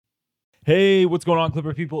Hey, what's going on,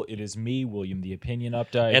 Clipper people? It is me, William the Opinion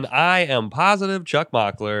Updike. And I am positive Chuck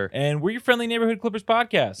Mockler. And we're your friendly neighborhood Clippers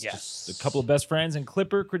podcast. Yes. Just a couple of best friends and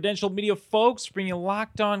Clipper credentialed media folks bring you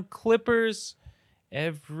Locked On Clippers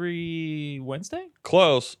every Wednesday?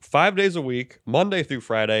 Close. 5 days a week, Monday through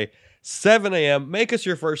Friday, 7 a.m. Make us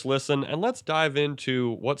your first listen, and let's dive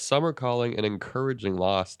into what some are calling an encouraging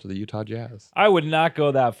loss to the Utah Jazz. I would not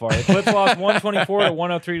go that far. The Clips lost 124 to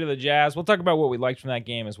 103 to the Jazz. We'll talk about what we liked from that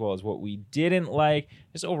game as well as what we didn't like.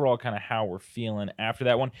 Just overall kind of how we're feeling after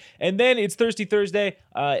that one. And then it's Thirsty Thursday.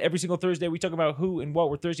 Every single Thursday we talk about who and what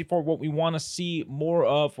we're thirsty for, what we want to see more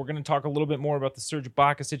of. We're going to talk a little bit more about the Serge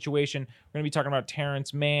situation. We're going to be talking about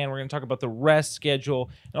Terance, Mann. We're going to talk about the rest schedule.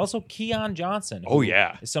 And also Keon Johnson. Oh,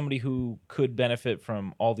 yeah. Is somebody who could benefit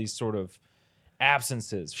from all these sort of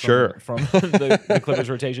absences from the Clippers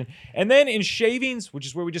rotation. And then in shavings, which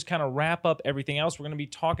is where we just kind of wrap up everything else, we're going to be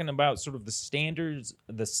talking about sort of the standards,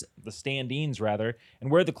 the standings rather, and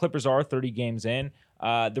where the Clippers are 30 games in.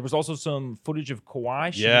 There was also some footage of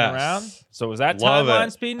Kawhi shooting around. So was that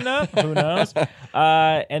timeline speeding up? Who knows?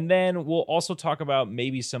 And then we'll also talk about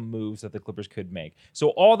maybe some moves that the Clippers could make.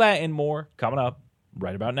 So all that and more coming up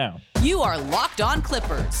right about now. You are Locked On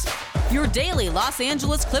Clippers, your daily Los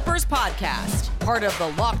Angeles Clippers podcast, part of the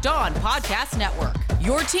Locked On Podcast Network,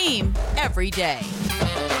 your team every day.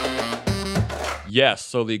 Yes,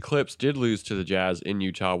 so the Clips did lose to the Jazz in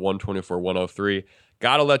Utah, 124-103.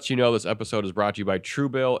 Gotta let you know this episode is brought to you by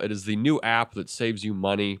Truebill. It is the new app that saves you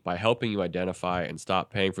money by helping you identify and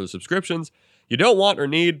stop paying for the subscriptions you don't want or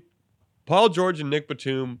need. Paul George and Nick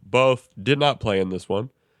Batum both did not play in this one.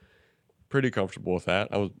 Pretty comfortable with that.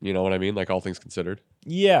 You know what I mean? Like all things considered.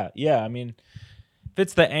 Yeah. I mean, if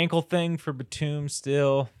it's the ankle thing for Batum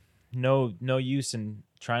still, no use in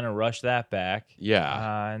trying to rush that back.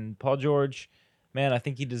 Yeah. And Paul George, man, I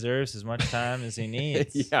think he deserves as much time as he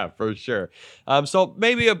needs. Yeah, for sure. So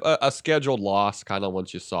maybe a scheduled loss kind of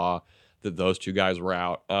once you saw that those two guys were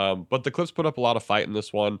out. But the Clips put up a lot of fight in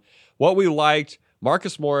this one. What we liked,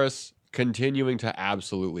 Marcus Morris continuing to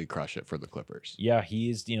absolutely crush it for the Clippers. Yeah,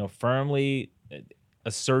 he's, firmly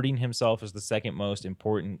asserting himself as the second most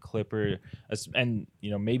important Clipper and,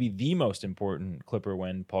 maybe the most important Clipper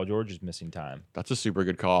when Paul George is missing time. That's a super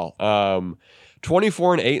good call.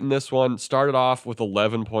 24-8 in this one. Started off with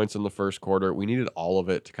 11 points in the first quarter. We needed all of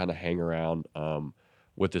it to kind of hang around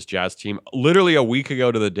with this Jazz team. Literally a week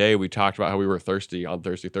ago to the day, we talked about how we were thirsty on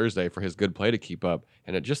Thirsty Thursday for his good play to keep up,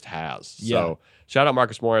 and it just has. Yeah. So shout out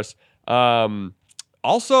Marcus Morris.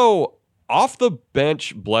 Also, off the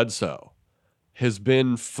bench, Bledsoe has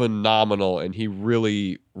been phenomenal, and he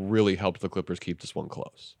really, really helped the Clippers keep this one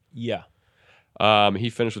close. Yeah. He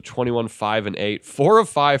finished with 21, 5, and 8, 4 of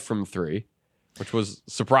 5 from 3, which was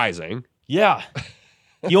surprising. Yeah.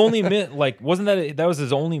 He only missed, wasn't that was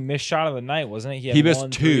his only missed shot of the night, wasn't it? He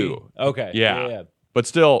missed 2. Okay. Yeah. But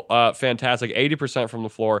still, fantastic. 80% from the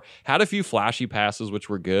floor. Had a few flashy passes, which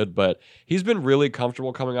were good, but he's been really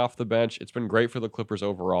comfortable coming off the bench. It's been great for the Clippers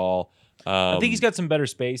overall. I think he's got some better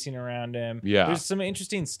spacing around him. Yeah. There's some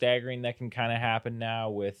interesting staggering that can kind of happen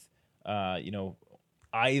now with,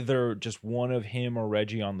 either just one of him or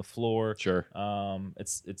Reggie on the floor. Sure.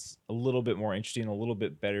 It's a little bit more interesting, a little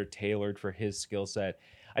bit better tailored for his skill set.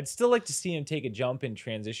 I'd still like to see him take a jump in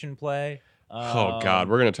transition play. Oh God,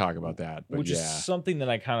 we're gonna talk about that, which is something that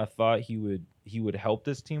I kind of thought he would help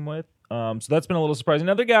this team with. So that's been a little surprising.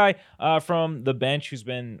 Another guy from the bench who's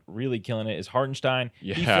been really killing it is Hartenstein.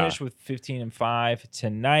 Yeah. He finished with 15 and 5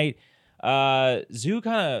 tonight. Zoo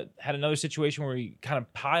kind of had another situation where he kind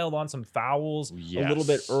of piled on some fouls a little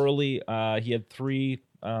bit early. He had 3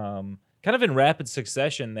 kind of in rapid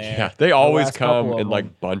succession there. Yeah, they always come in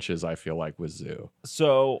like bunches, I feel like, with Zoo.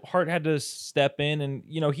 So Hart had to step in and,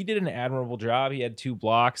 he did an admirable job. He had 2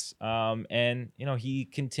 blocks. And, he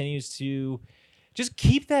continues to just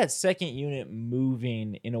keep that second unit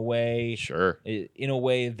moving in a way. Sure. In a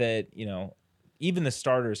way that, even the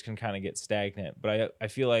starters can kind of get stagnant. But I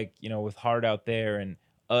feel like, with Hart out there and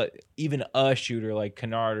even a shooter like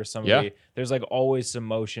Kennard or somebody, there's like always some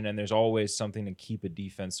motion and there's always something to keep a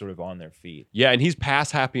defense sort of on their feet. Yeah, and he's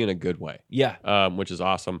pass happy in a good way. Yeah. Which is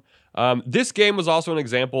awesome. This game was also an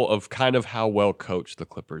example of kind of how well coached the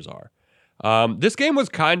Clippers are. This game was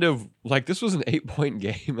kind of like, this was an 8-point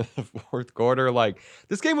game in the fourth quarter. Like,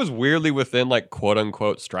 this game was weirdly within like quote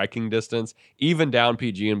unquote striking distance, even down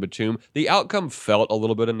PG and Batum. The outcome felt a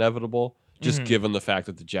little bit inevitable, just given the fact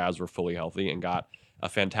that the Jazz were fully healthy and got a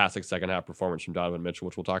fantastic second half performance from Donovan Mitchell,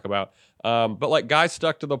 which we'll talk about. But like guys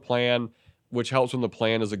stuck to the plan, which helps when the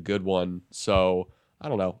plan is a good one. So I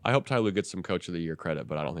don't know. I hope Ty Lue gets some Coach of the Year credit,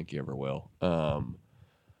 but I don't think he ever will.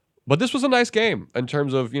 But this was a nice game in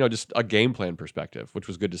terms of, just a game plan perspective, which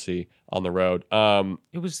was good to see on the road.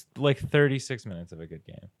 It was like 36 minutes of a good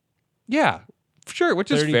game. Yeah, sure,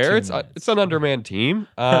 which is fair. It's an undermanned team.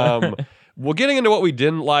 Well, getting into what we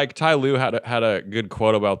didn't like, Ty Lue had a good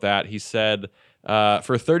quote about that. He said,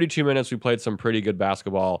 for 32 minutes, we played some pretty good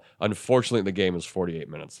basketball. Unfortunately, the game was 48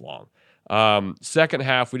 minutes long. Second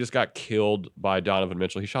half, we just got killed by Donovan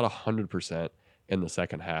Mitchell. He shot 100% in the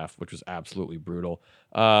second half, which was absolutely brutal.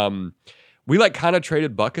 We kind of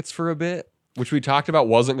traded buckets for a bit, which we talked about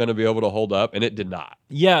wasn't going to be able to hold up, and it did not.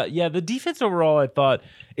 Yeah. The defense overall, I thought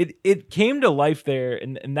it came to life there,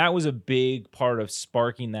 and that was a big part of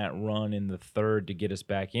sparking that run in the third to get us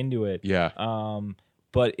back into it. Yeah.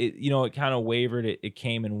 But it kind of wavered. It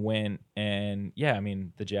came and went, and yeah, I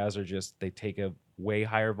mean the Jazz they take a way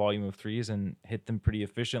higher volume of threes and hit them pretty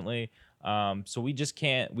efficiently. So we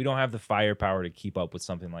don't have the firepower to keep up with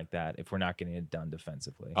something like that if we're not getting it done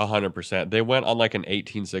defensively. 100%. They went on an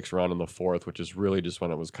 18-6 run in the fourth, which is really just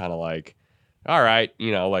when it was kind of all right,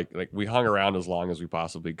 we hung around as long as we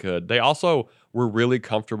possibly could. They also were really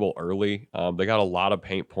comfortable early. They got a lot of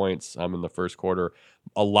paint points in the first quarter.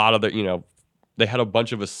 A lot of they had a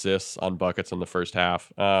bunch of assists on buckets in the first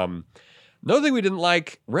half. Another thing we didn't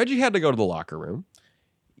like, Reggie had to go to the locker room.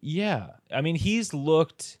 Yeah. I mean, he's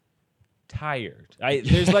looked tired.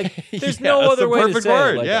 There's no other way to say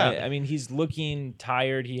word. it. Yeah. I mean, he's looking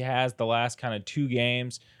tired. He has the last kind of 2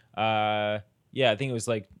 games. I think it was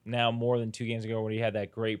now more than 2 games ago when he had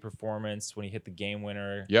that great performance when he hit the game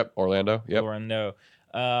winner. Yep, Orlando.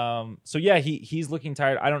 So yeah, he's looking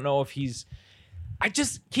tired. I don't know if I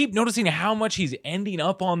just keep noticing how much he's ending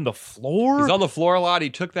up on the floor. He's on the floor a lot.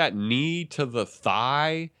 He took that knee to the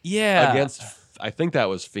thigh. Yeah. Against, I think that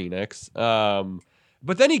was Phoenix.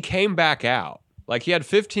 But then he came back out. He had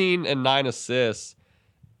 15 and 9 assists,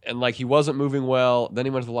 and he wasn't moving well. Then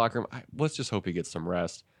he went to the locker room. Let's just hope he gets some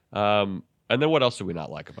rest. And then what else do we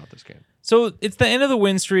not like about this game? So it's the end of the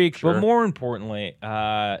win streak, Sure. but more importantly,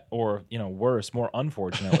 worse, more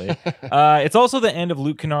unfortunately, it's also the end of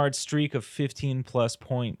Luke Kennard's streak of 15-plus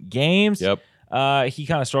point games. Yep. He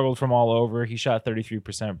kind of struggled from all over. He shot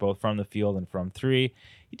 33% both from the field and from 3.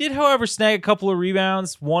 He did, however, snag a couple of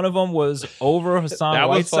rebounds. One of them was over Hassan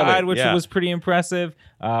Whiteside, which was pretty impressive.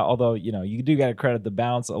 Although, you do got to credit the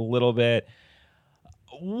bounce a little bit.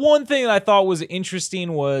 One thing that I thought was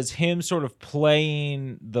interesting was him sort of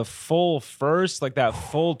playing the full first, that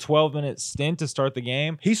full 12-minute stint to start the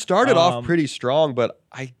game. He started off pretty strong, but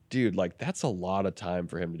that's a lot of time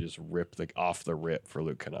for him to just rip off the rip for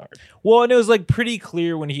Luke Kennard. Well, and it was pretty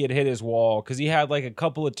clear when he had hit his wall because he had a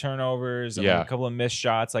couple of turnovers and a couple of missed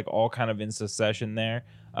shots, all kind of in succession there.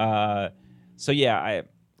 So yeah,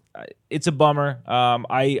 it's a bummer.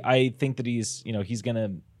 I think that he's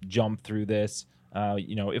gonna jump through this.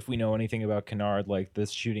 If we know anything about Kennard,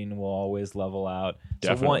 this shooting will always level out.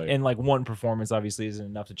 Definitely. So one performance obviously isn't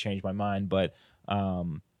enough to change my mind, but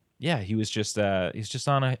he was just he's just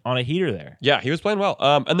on a heater there. Yeah, he was playing well.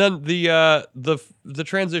 And then the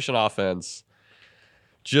transition offense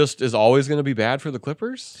just is always going to be bad for the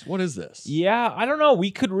Clippers. What is this? Yeah, I don't know.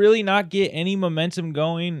 We could really not get any momentum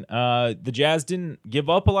going. The Jazz didn't give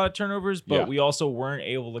up a lot of turnovers, but we also weren't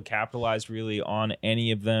able to capitalize really on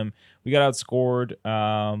any of them. We got outscored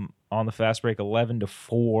on the fast break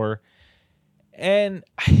 11-4. And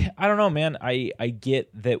I don't know, man. I get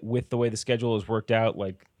that with the way the schedule is worked out,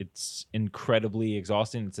 it's incredibly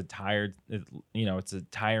exhausting. It's a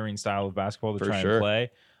tiring style of basketball to try and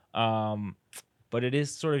play. But it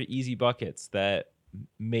is sort of easy buckets that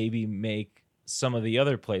maybe make some of the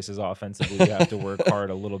other places offensively you have to work hard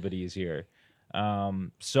a little bit easier.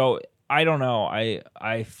 So I don't know.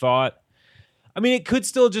 I thought, it could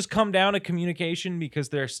still just come down to communication because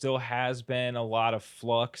there still has been a lot of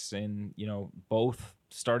flux in, both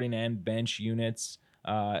starting and bench units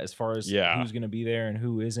as far as who's going to be there and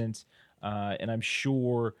who isn't. And I'm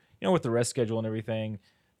sure, with the rest schedule and everything,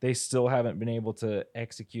 they still haven't been able to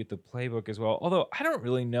execute the playbook as well. Although I don't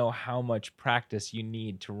really know how much practice you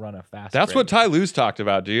need to run a fast break. That's what Ty Lue's talked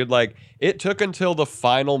about, dude. It took until the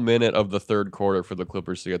final minute of the third quarter for the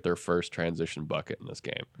Clippers to get their first transition bucket in this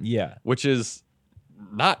game. Yeah. Which is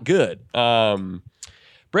not good. Brandon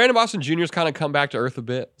Boston Jr.'s kind of come back to earth a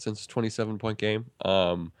bit since his 27-point game.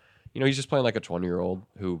 He's just playing like a 20-year-old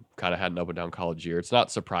who kind of had an up and down college year. It's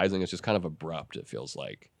not surprising. It's just kind of abrupt, it feels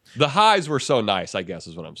like. The highs were so nice, I guess,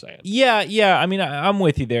 is what I'm saying. Yeah. I'm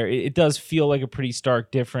with you there. It does feel like a pretty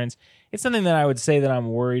stark difference. It's something that I would say that I'm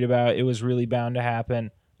worried about. It was really bound to happen.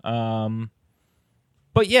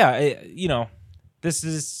 But yeah, this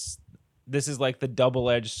is this is like the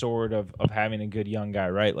double-edged sword of having a good young guy,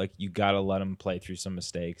 right? Like you got to let him play through some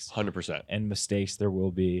mistakes. 100%. And mistakes there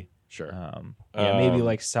will be. Sure. Maybe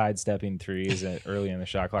like sidestepping threes early in the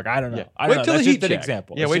shot clock. I don't know. Yeah. I don't wait know. till That's the heat just an check.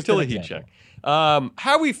 example. Yeah, It's wait just till an the heat example. check.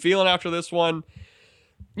 How are we feeling after this one?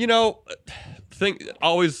 You know,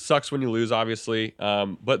 always sucks when you lose, obviously.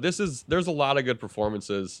 But there's a lot of good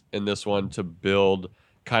performances in this one to build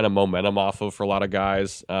kind of momentum off of for a lot of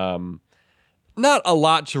guys. Not a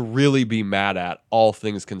lot to really be mad at, all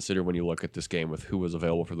things considered, when you look at this game with who was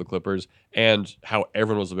available for the Clippers and how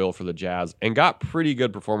everyone was available for the Jazz, and got pretty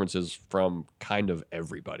good performances from kind of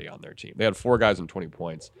everybody on their team. They had 4 guys and 20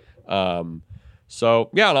 points. So,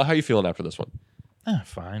 yeah, I don't know. How you feeling after this one?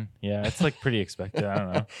 Fine. Yeah, it's like pretty expected. I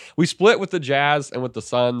don't know. We split with the Jazz and with the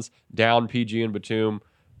Suns, down PG and Batum.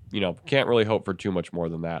 You know, can't really hope for too much more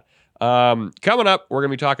than that. Coming up, we're going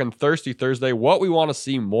to be talking Thirsty Thursday, what we want to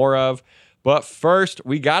see more of. But first,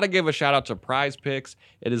 we got to give a shout out to Prize Picks.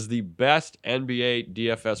 It is the best NBA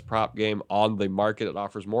DFS prop game on the market. It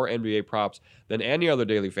offers more NBA props than any other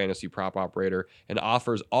daily fantasy prop operator and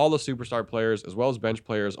offers all the superstar players as well as bench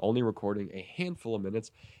players, only recording a handful of minutes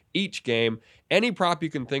each game. Any prop you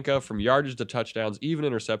can think of, from yardage to touchdowns, even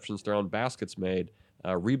interceptions thrown, baskets made,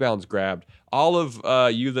 rebounds grabbed. All of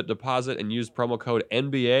you that deposit and use promo code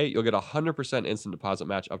NBA, you'll get a 100% instant deposit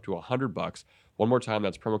match up to $100. One more time,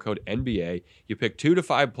 that's promo code NBA. You pick 2 to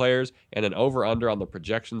 5 players and an over-under on the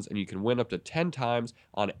projections, and you can win up to 10 times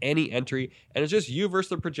on any entry, and it's just you versus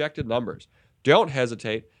the projected numbers. Don't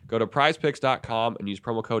hesitate. Go to prizepicks.com and use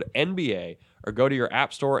promo code NBA, or go to your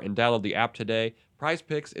app store and download the app today. Prize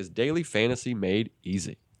Picks is daily fantasy made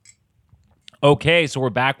easy. Okay, so we're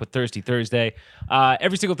back with Thirsty Thursday.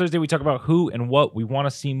 Every single Thursday, we talk about who and what we want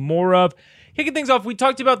to see more of. Kicking things off, we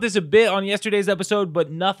talked about this a bit on yesterday's episode,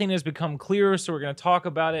 but nothing has become clearer, so we're going to talk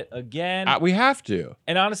about it again. We have to.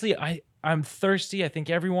 And honestly, I'm thirsty. I think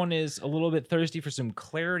everyone is a little bit thirsty for some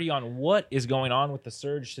clarity on what is going on with the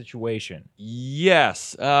Serge situation.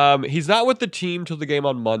 Yes. He's not with the team till the game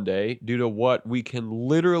on Monday due to what we can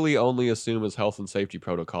literally only assume is health and safety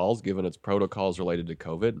protocols, given it's protocols related to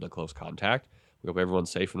COVID and the close contact. We hope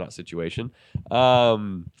everyone's safe in that situation.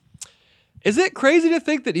 Is it crazy to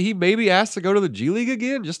think that he maybe asked to go to the G League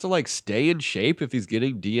again just to like stay in shape if he's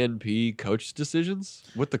getting DNP coach decisions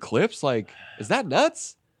with the Clips? Like, is that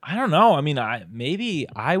nuts? I don't know. I mean, maybe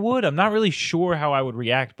I would. I'm not really sure how I would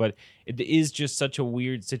react, but it is just such a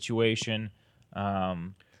weird situation. What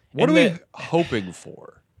are we hoping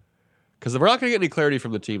for? Because we're not going to get any clarity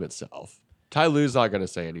from the team itself. Ty Lue's not going to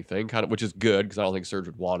say anything, which is good because I don't think Serge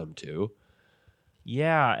would want him to.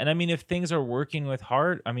 Yeah, and I mean, if things are working with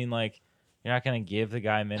Hart, I mean, like, you're not going to give the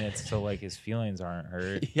guy minutes till like his feelings aren't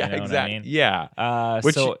hurt. Yeah, you know exactly. What I mean? Yeah.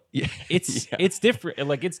 It's different.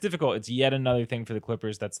 Like, it's difficult. It's yet another thing for the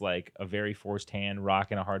Clippers that's like a very forced hand,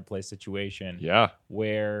 rock in a hard place situation. Yeah.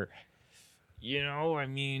 Where, I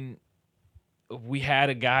mean, we had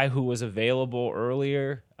a guy who was available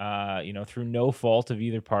earlier, through no fault of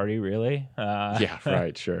either party, really. Yeah,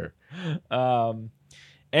 right, sure.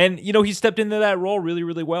 And he stepped into that role really,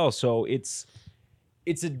 really well. So it's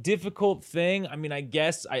a difficult thing. I mean, I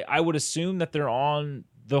guess I would assume that they're on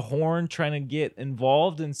the horn trying to get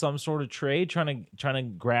involved in some sort of trade, trying to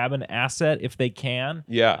grab an asset if they can.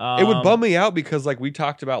 Yeah. It would bum me out because like we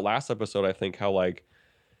talked about last episode, I think, how like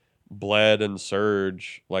Bled and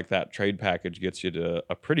Serge, like that trade package gets you to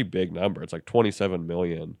a pretty big number. It's like $27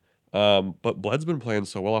 million. But Bled's been playing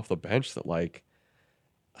so well off the bench that like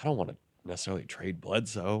I don't want to necessarily trade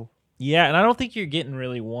Bledsoe. Yeah, and I don't think you're getting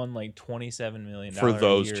really one like $27 million for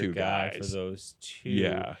those a year two guys. For those two.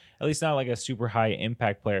 Yeah. At least not like a super high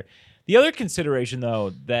impact player. The other consideration,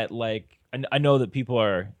 though, that like I know that people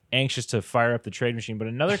are anxious to fire up the trade machine, but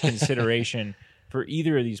another consideration for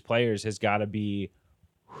either of these players has got to be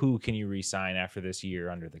who can you re-sign after this year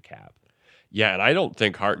under the cap? Yeah, and I don't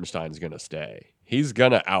think Hartenstein's going to stay. He's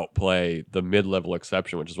going to outplay the mid-level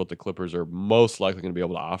exception, which is what the Clippers are most likely going to be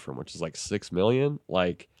able to offer him, which is like $6 million.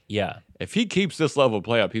 Like, yeah, if he keeps this level of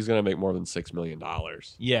play up, he's going to make more than $6 million.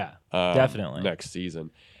 Yeah, definitely next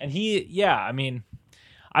season. And I mean,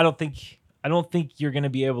 I don't think you're going to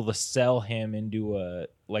be able to sell him into a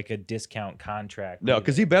discount contract. No,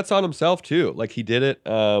 because he bets on himself too. Like he did it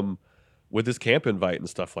with his camp invite and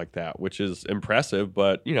stuff like that, which is impressive.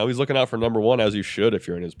 But he's looking out for number one, as you should if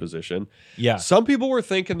you're in his position. Yeah. Some people were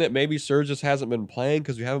thinking that maybe Serge just hasn't been playing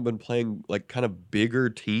because we haven't been playing like kind of bigger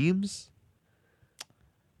teams.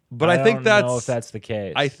 But I think don't know if that's the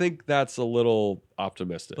case. I think that's a little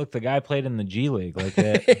optimistic. Look, the guy played in the G League. Like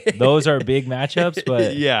those are big matchups,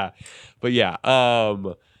 but yeah.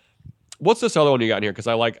 What's this other one you got in here? Because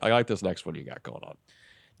I like this next one you got going on.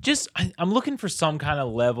 I'm looking for some kind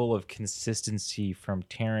of level of consistency from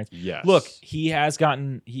Terance. Yes. Look, he has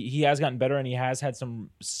gotten better, and he has had some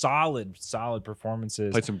solid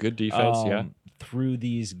performances. Played some good defense, through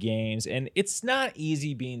these games, and it's not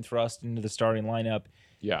easy being thrust into the starting lineup.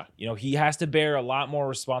 Yeah. He has to bear a lot more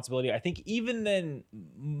responsibility, I think, even than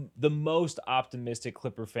the most optimistic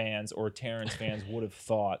Clipper fans or Terance fans would have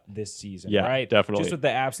thought this season, right? Definitely. Just with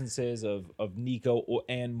the absences of Nico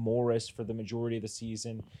and Morris for the majority of the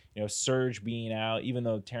season, Serge being out, even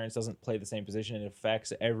though Terance doesn't play the same position, it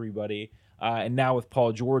affects everybody. And now with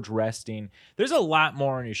Paul George resting, there's a lot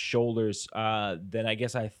more on his shoulders than I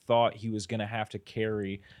guess I thought he was going to have to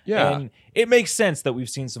carry. Yeah. And it makes sense that we've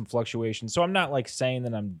seen some fluctuation. So I'm not saying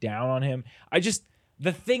that I'm down on him.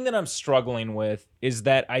 The thing that I'm struggling with is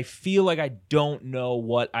that I feel like I don't know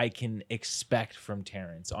what I can expect from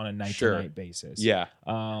Terance on a night-to-night basis. Yeah.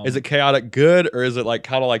 Is it chaotic good, or is it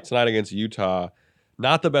kind of like tonight against Utah?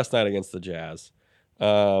 Not the best night against the Jazz,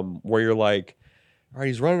 where you're like, all right,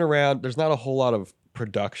 he's running around. There's not a whole lot of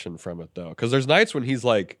production from it, though, because there's nights when he's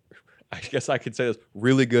I guess I could say this,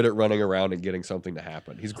 really good at running around and getting something to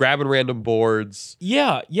happen. He's grabbing random boards.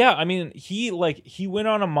 Yeah. I mean, he went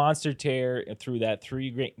on a monster tear through that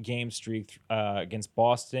 3-game streak against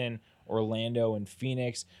Boston, Orlando, and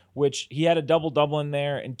Phoenix, which he had a double-double in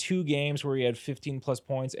there in 2 games where he had 15-plus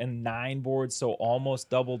points and 9 boards, so almost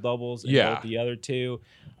double-doubles in both the other 2.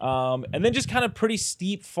 And then just kind of pretty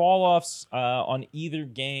steep fall-offs on either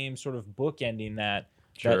game, sort of bookending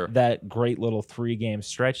that great little 3-game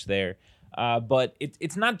stretch there. But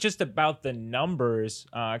it's not just about the numbers,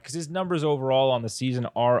 because his numbers overall on the season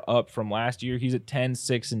are up from last year. He's at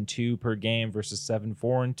 10-6-2 per game versus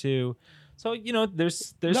 7-4-2. So,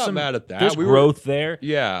 there's not some mad at that. There's growth there.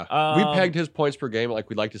 Yeah. We pegged his points per game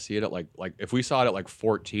we'd like to see it at like if we saw it at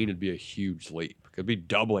 14, it'd be a huge leap. It'd be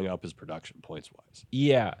doubling up his production points wise.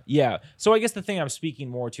 Yeah. So I guess the thing I'm speaking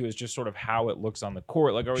more to is just sort of how it looks on the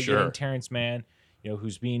court. Are we getting Terance Mann,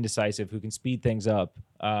 who's being decisive, who can speed things up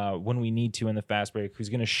when we need to in the fast break, who's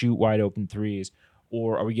going to shoot wide open threes?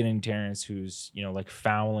 Or are we getting Terance who's,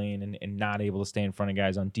 fouling and not able to stay in front of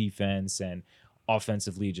guys on defense and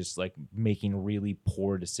offensively just making really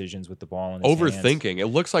poor decisions with the ball in his overthinking hands. It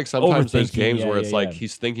looks like sometimes there's games where it's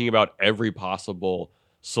he's thinking about every possible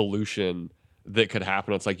solution that could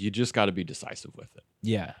happen. It's you just got to be decisive with it.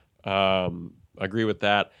 Agree with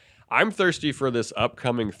that. I'm thirsty for this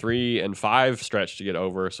upcoming 3 and 5 stretch to get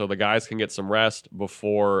over so the guys can get some rest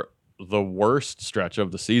before the worst stretch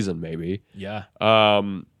of the season, maybe.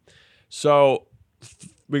 So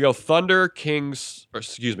we go Thunder, Spurs,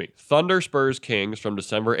 Kings from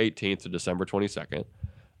December 18th to December 22nd,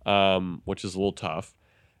 which is a little tough.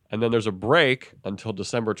 And then there's a break until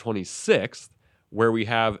December 26th, where we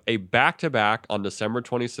have a back-to-back on December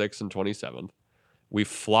 26th and 27th. We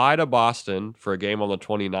fly to Boston for a game on the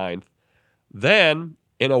 29th. Then,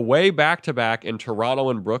 in a way back-to-back in Toronto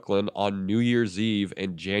and Brooklyn on New Year's Eve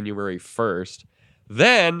and January 1st.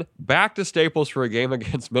 Then back to Staples for a game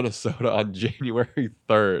against Minnesota on January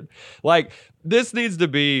 3rd. This needs to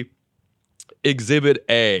be Exhibit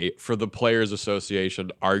A for the Players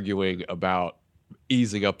Association arguing about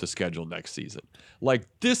easing up the schedule next season.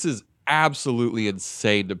 This is absolutely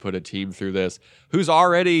insane to put a team through this who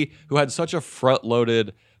had such a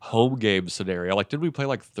front-loaded home game scenario. Didn't we play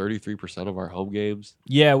 33% of our home games?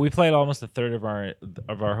 Yeah, we played almost a third of our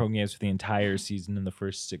home games for the entire season in the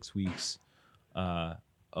first 6 weeks. Of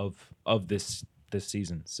this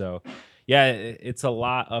season. So it's a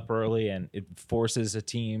lot up early, and it forces a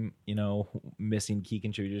team, missing key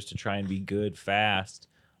contributors to try and be good fast.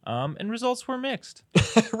 And results were mixed.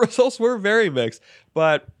 Results were very mixed,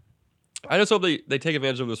 but I just hope they take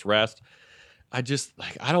advantage of this rest. I just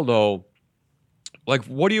I don't know.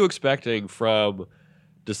 What are you expecting from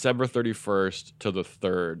December 31st to the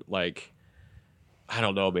 3rd? I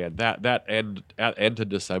don't know, man. That end to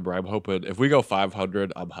December, I'm hoping if we go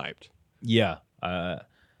 500, I'm hyped. Yeah,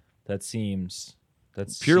 that seems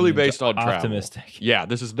purely based on optimistic. Travel. Yeah,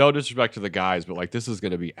 this is no disrespect to the guys, but this is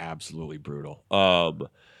going to be absolutely brutal.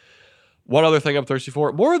 One other thing I'm thirsty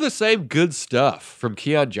for: more of the same good stuff from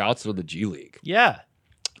Keon Johnson in the G League. Yeah.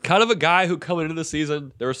 Kind of a guy who coming into the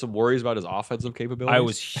season, there were some worries about his offensive capabilities. I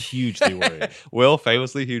was hugely worried. Will,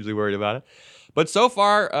 famously hugely worried about it. But so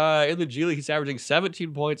far in the G League, he's averaging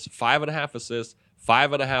 17 points, 5.5 assists,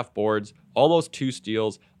 5.5 boards, almost 2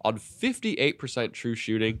 steals on 58% true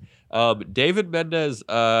shooting. David Mendez,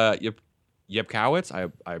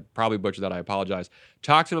 Yepkowitz, I probably butchered that, I apologize,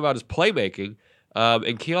 talked to him about his playmaking.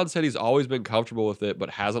 And Keon said he's always been comfortable with it, but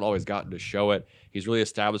hasn't always gotten to show it. He's really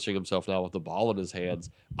establishing himself now with the ball in his hands.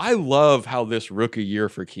 I love how this rookie year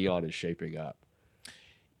for Keon is shaping up.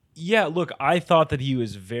 Yeah, look, I thought that he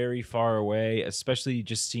was very far away, especially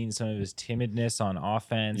just seeing some of his timidness on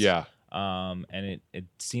offense. Yeah. And it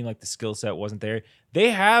seemed like the skill set wasn't there.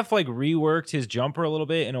 They have like reworked his jumper a little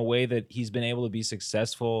bit in a way that he's been able to be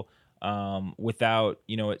successful without,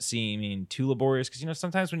 it seeming too laborious. Because,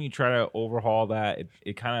 sometimes when you try to overhaul that,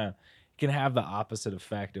 it kind of can have the opposite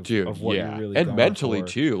effect of what you're really and going mentally for.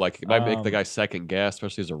 Too. Like it might make the guy second guess,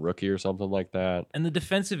 especially as a rookie or something like that. And the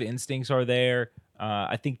defensive instincts are there.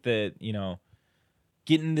 I think that,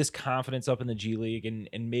 getting this confidence up in the G League and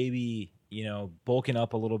maybe, bulking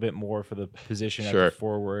up a little bit more for the position at the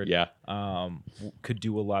forward could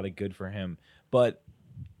do a lot of good for him. But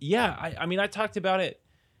yeah, I mean, I talked about it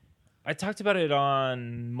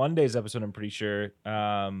on Monday's episode, I'm pretty sure.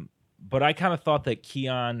 But I kind of thought that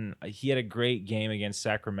Keon, he had a great game against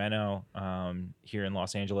Sacramento here in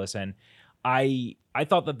Los Angeles. And I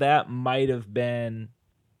thought that might have been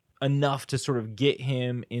enough to sort of get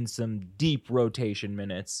him in some deep rotation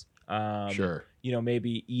minutes.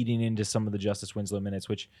 Maybe eating into some of the Justice Winslow minutes,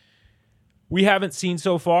 which we haven't seen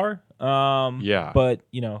so far. But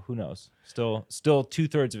who knows? Still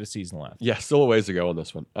 2/3 of a season left. Yeah, still a ways to go on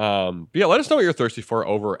this one. But yeah, let us know what you're thirsty for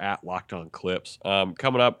over at Locked On Clips.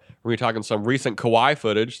 Coming up, we're going to be talking some recent Kawhi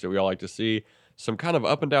footage that we all like to see, some kind of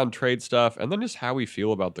up and down trade stuff, and then just how we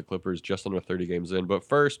feel about the Clippers just under 30 games in. But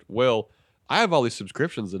first, Will, I have all these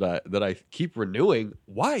subscriptions that I keep renewing.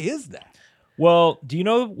 Why is that? Well, do you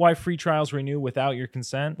know why free trials renew without your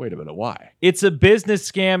consent? Wait a minute, why? It's a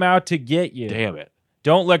business scam out to get you. Damn it.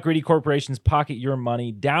 Don't let greedy corporations pocket your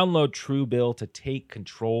money. Download Truebill to take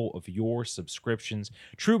control of your subscriptions.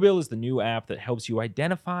 Truebill is the new app that helps you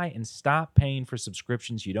identify and stop paying for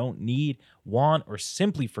subscriptions you don't need, want, or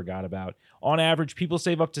simply forgot about. On average, people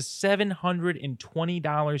save up to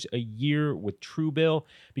 $720 a year with Truebill.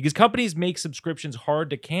 Because companies make subscriptions hard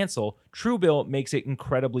to cancel, Truebill makes it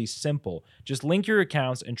incredibly simple. Just link your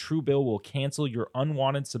accounts and Truebill will cancel your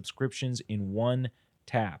unwanted subscriptions in one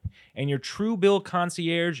tap. And your Truebill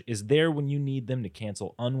concierge is there when you need them to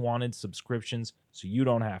cancel unwanted subscriptions so you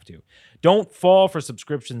don't have to. Don't fall for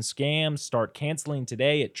subscription scams. Start canceling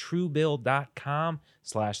today at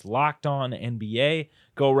Truebill.com/LockedOnNBA.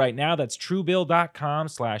 Go right now. That's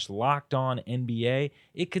Truebill.com/LockedOnNBA.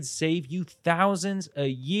 It could save you thousands a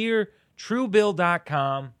year.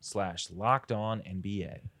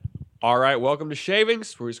 Truebill.com/LockedOnNBA. All right, welcome to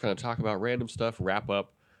Shavings. We're just going to talk about random stuff, wrap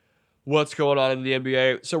up what's going on in the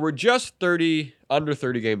NBA. So we're just under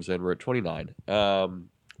 30 games in. We're at 29.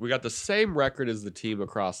 We got the same record as the team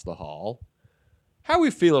across the hall. How are we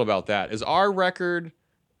feeling about that? Is our record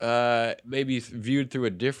maybe viewed through a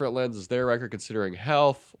different lens? Is their record considering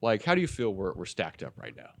health? Like, how do you feel we're stacked up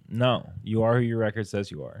right now? No, you are who your record says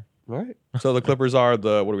you are. All right. So the Clippers are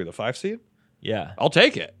the 5 seed? Yeah. I'll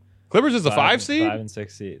take it. Clippers is the 5 seed? 5 and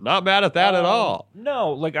 6 seed. Not bad at that at all.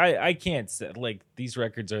 No, like I can't say, like these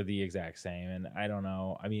records are the exact same, and I don't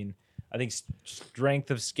know. I mean, I think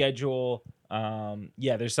strength of schedule,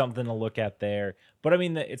 there's something to look at there. But I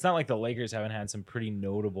mean, it's not like the Lakers haven't had some pretty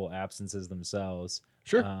notable absences themselves.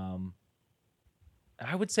 Sure.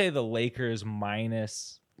 I would say the Lakers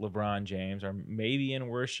minus LeBron James are maybe in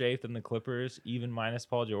worse shape than the Clippers, even minus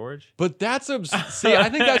Paul George. But that's see, I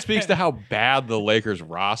think that speaks to how bad the Lakers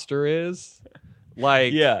roster is.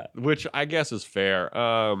 Like, which I guess is fair.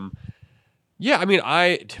 I mean,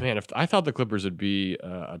 if I thought the Clippers would be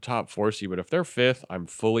a top 4 seed, but if they're 5th, I'm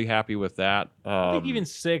fully happy with that. I think even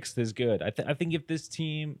 6th is good. I think if this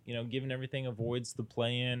team, given everything, avoids the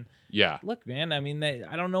play-in. Yeah. Look, man, I mean,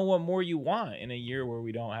 I don't know what more you want in a year where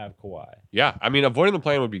we don't have Kawhi. Yeah, I mean, avoiding the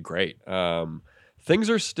play-in would be great. Things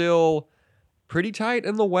are still pretty tight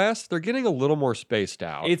in the West. They're getting a little more spaced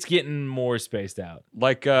out. It's getting more spaced out.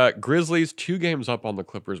 Like Grizzlies 2 games up on the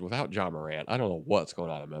Clippers without Ja Morant. I don't know what's going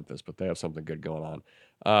on in Memphis, but they have something good going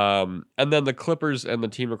on. And then the Clippers and the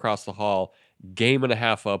team across the hall, 1.5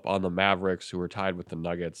 games up on the Mavericks, who are tied with the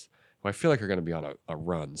Nuggets, who I feel like are going to be on a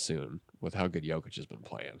run soon with how good Jokic has been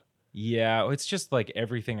playing. Yeah, it's just like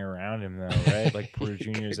everything around him, though, right? Like Porter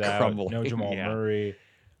Jr.'s out, no Jamal Murray.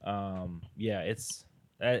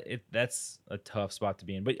 That's a tough spot to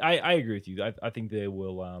be in. But I agree with you. I think they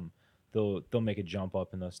will they'll make a jump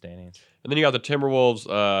up in those standings. And then you got the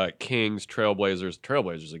Timberwolves, Kings, Trailblazers.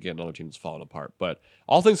 Trailblazers, again, another team that's falling apart. But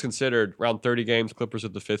all things considered, around 30 games, Clippers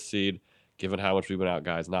at the 5th seed. Given how much we've been out,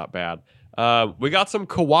 guys, not bad. We got some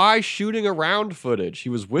Kawhi shooting around footage. He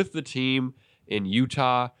was with the team in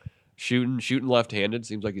Utah, shooting left-handed.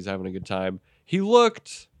 Seems like he's having a good time. He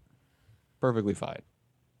looked perfectly fine.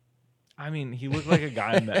 I mean, he looked like a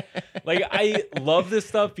guy like, I love this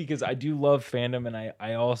stuff because I do love fandom, and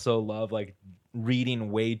I also love like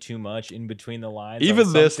reading way too much in between the lines.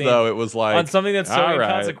 Even this though, it was like on something that's so right.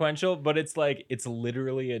 inconsequential, but it's like it's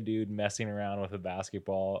literally a dude messing around with a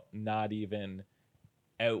basketball, not even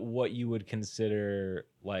at what you would consider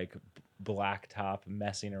like blacktop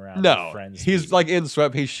messing around with friends. He's like in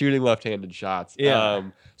sweat. He's shooting left-handed shots. Yeah.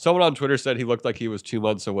 Someone on Twitter said he looked like he was 2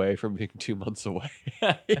 months away from being 2 months away,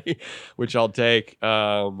 which I'll take.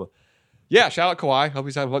 Yeah, shout out Kawhi. Hope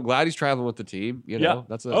he's having fun. Glad he's traveling with the team. You know,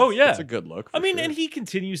 that's a good look. I mean, and he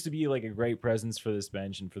continues to be like a great presence for this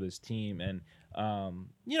bench and for this team. And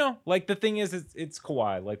you know, like the thing is, it's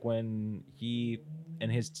Kawhi. Like when he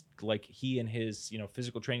and his you know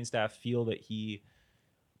physical training staff feel that he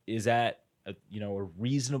is at a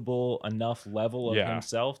reasonable enough level of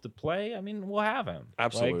himself to play. I mean, we'll have him.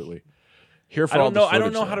 Absolutely. Like, Here for I don't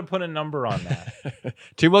know how to put a number on that.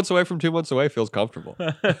 2 months away from 2 months away feels comfortable.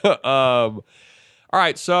 All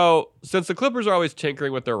right, so since the Clippers are always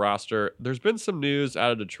tinkering with their roster, there's been some news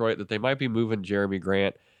out of Detroit that they might be moving Jeremy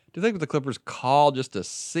Grant. Do you think the Clippers call just to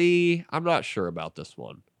see? I'm not sure about this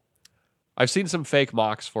one. I've seen some fake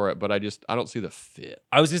mocks for it, but I don't see the fit.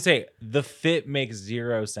 I was gonna say the fit makes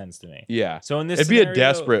zero sense to me. Yeah. So in this it'd scenario, be a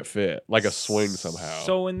desperate fit, like a swing somehow.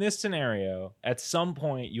 So in this scenario, at some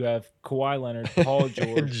point you have Kawhi Leonard, Paul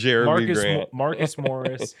George, Jeremy Grant. Marcus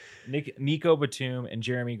Morris, Nico Batum, and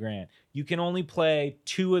Jeremy Grant. You can only play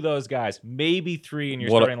 2 of those guys, maybe 3 in your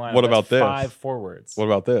starting lineup. What about this? 5 forwards. What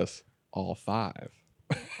about this? All 5.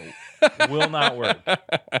 Will not work.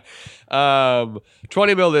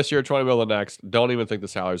 20 mil this year, 20 mil the next. Don't even think the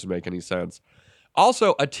salaries would make any sense.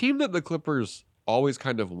 Also, a team that the Clippers always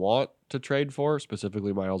kind of want to trade for,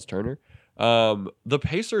 specifically Miles Turner. The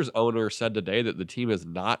Pacers owner said today that the team is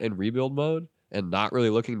not in rebuild mode and not really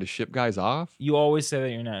looking to ship guys off. You always say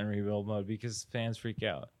that you're not in rebuild mode because fans freak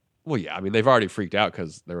out. Well, yeah, I mean, they've already freaked out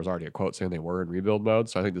because there was already a quote saying they were in rebuild mode.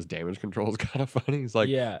 So I think this damage control is kind of funny. He's like,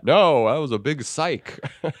 no, that was a big psych.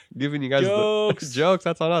 Giving you guys the jokes.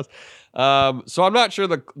 That's on us. So I'm not sure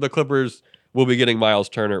the Clippers will be getting Miles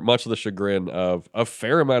Turner, much to the chagrin of a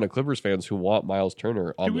fair amount of Clippers fans who want Miles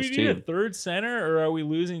Turner on this team. Do we need a third center, or are we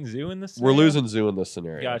losing Zoo in this scenario? We're losing Zoo in this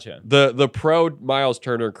scenario. Gotcha. The pro Miles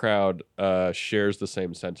Turner crowd shares the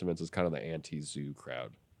same sentiments as kind of the anti-Zoo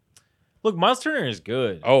crowd. Look, Miles Turner is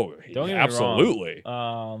good. Oh, don't get absolutely. Me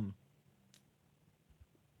wrong.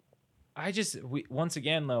 Once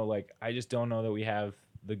again though, like I just don't know that we have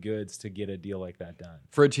the goods to get a deal like that done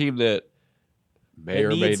for a team that may or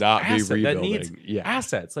may not be rebuilding. That needs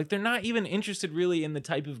assets. Like they're not even interested really in the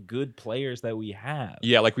type of good players that we have.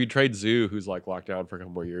 Yeah, like we trade Zoo, who's like locked down for a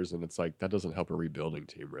couple more years, and it's like that doesn't help a rebuilding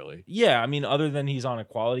team really. Yeah, I mean, other than he's on a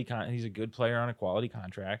quality he's a good player on a quality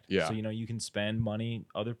contract. Yeah. So you can spend money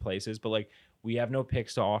other places, but like we have no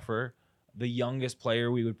picks to offer. The youngest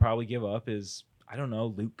player we would probably give up is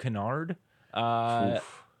Luke Kennard.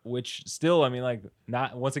 Which still, I mean, like,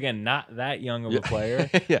 not that young of a player.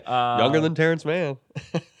 Yeah, younger than Terance Mann.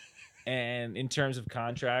 And in terms of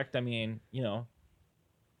contract, I mean,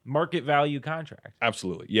 market value contract.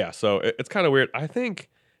 Absolutely, yeah. So it's kind of weird. I think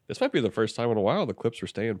this might be the first time in a while the Clips are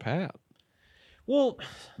staying pat. Well,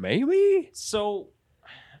 maybe. So,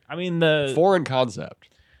 I mean, the foreign concept.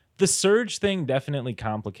 The Serge thing definitely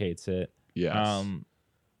complicates it. Yes.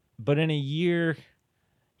 But in a year.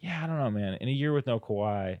 Yeah, I don't know, man. In a year with no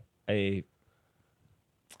Kawhi, any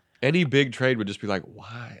big trade would just be like,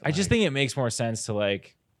 why? I just think it makes more sense to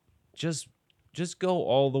like just go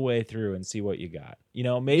all the way through and see what you got.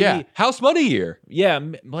 Maybe house money year. Yeah,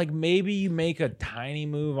 like maybe you make a tiny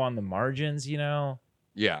move on the margins. Yeah,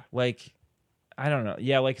 like I don't know.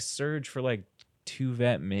 Yeah, like Serge for like 2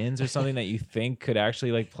 vet mins or something that you think could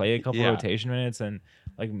actually like play a couple rotation minutes and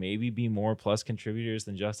like maybe be more plus contributors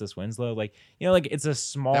than Justice Winslow. Like, like it's a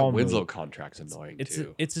small that Winslow move. Contract's annoying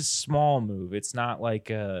too. It's a small move. It's not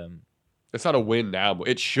like it's not a win now.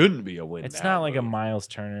 It shouldn't be a win. It's now not like move. a Miles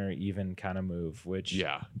Turner even kind of move, which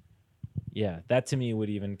yeah, that to me would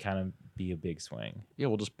even kind of be a big swing. Yeah,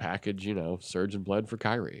 we'll just package, Serge and Bled for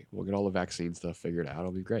Kyrie. We'll get all the vaccine stuff figured out.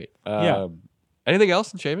 It'll be great. Anything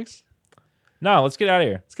else in shavings? No, let's get out of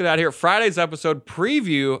here. Let's get out of here. Friday's episode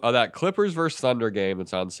preview of that Clippers versus Thunder game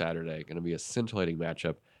that's on Saturday. Going to be a scintillating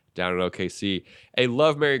matchup down in OKC. A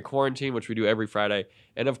Love, Marry Quarantine, which we do every Friday.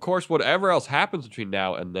 And, of course, whatever else happens between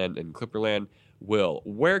now and then in Clipperland will.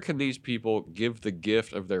 Where can these people give the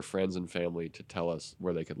gift of their friends and family to tell us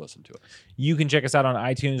where they can listen to us? You can check us out on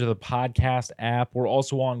iTunes or the podcast app. We're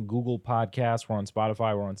also on Google Podcasts. We're on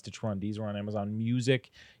Spotify. We're on Stitcher. We're on Deezer. We're on Amazon Music.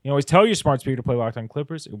 You can always tell your smart speaker to play Locked On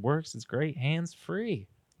Clippers. It works. It's great. Hands free.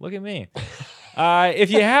 Look at me. If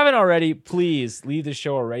you haven't already, please leave the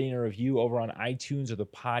show a rating or review over on iTunes or the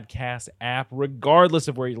podcast app. Regardless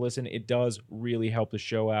of where you listen, it does really help the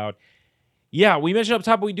show out. Yeah, we mentioned up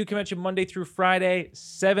top, we do convention Monday through Friday,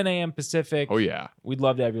 7 a.m. Pacific. Oh, yeah. We'd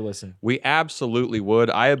love to have you listen. We absolutely would.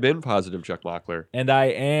 I have been Positive Chuck Mockler. And I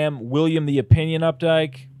am William the Opinion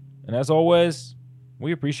Updike. And as always,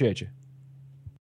 we appreciate you.